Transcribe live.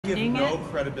give no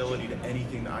credibility to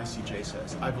anything the ICJ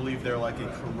says. I believe they're like a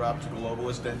corrupt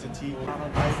globalist entity.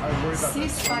 I worry about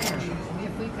ceasefire.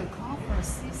 If we could call for a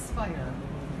ceasefire.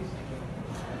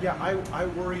 Yeah, I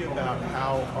worry about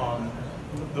how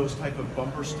those type of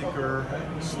bumper sticker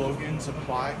slogans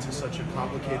apply to such a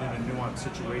complicated and nuanced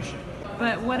situation.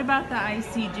 But what about the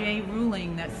ICJ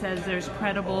ruling that says there's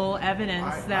credible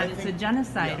evidence that it's a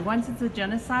genocide? Yeah. Once it's a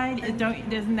genocide,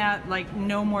 isn't that like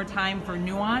no more time for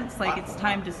nuance? Like it's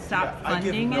time to stop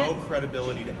funding it? I give no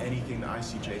credibility to anything the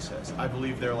ICJ says. I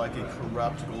believe they're like a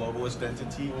corrupt globalist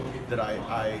entity that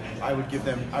I would give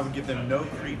them no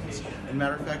credence. And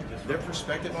matter of fact, their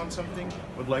perspective on something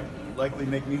would likely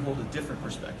make me hold a different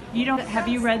perspective. Have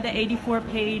you read the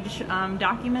 84-page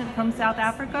document from South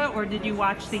Africa, or did you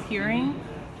watch the hearing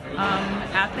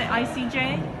at the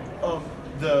ICJ?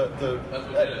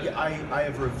 I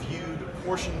have reviewed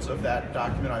portions of that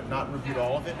document. I've not reviewed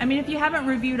all of it. I mean, if you haven't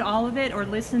reviewed all of it or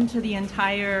listened to the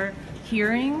entire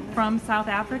hearing from South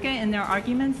Africa and their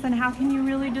arguments, then how can you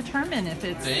really determine if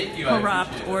it's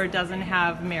corrupt or doesn't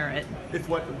have merit? If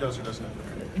what does or doesn't have merit?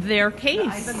 Their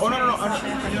case. Oh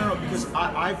no! Because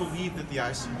I believe that the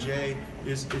ICJ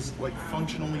is like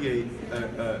functionally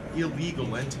a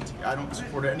illegal entity. I don't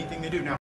support anything they do now.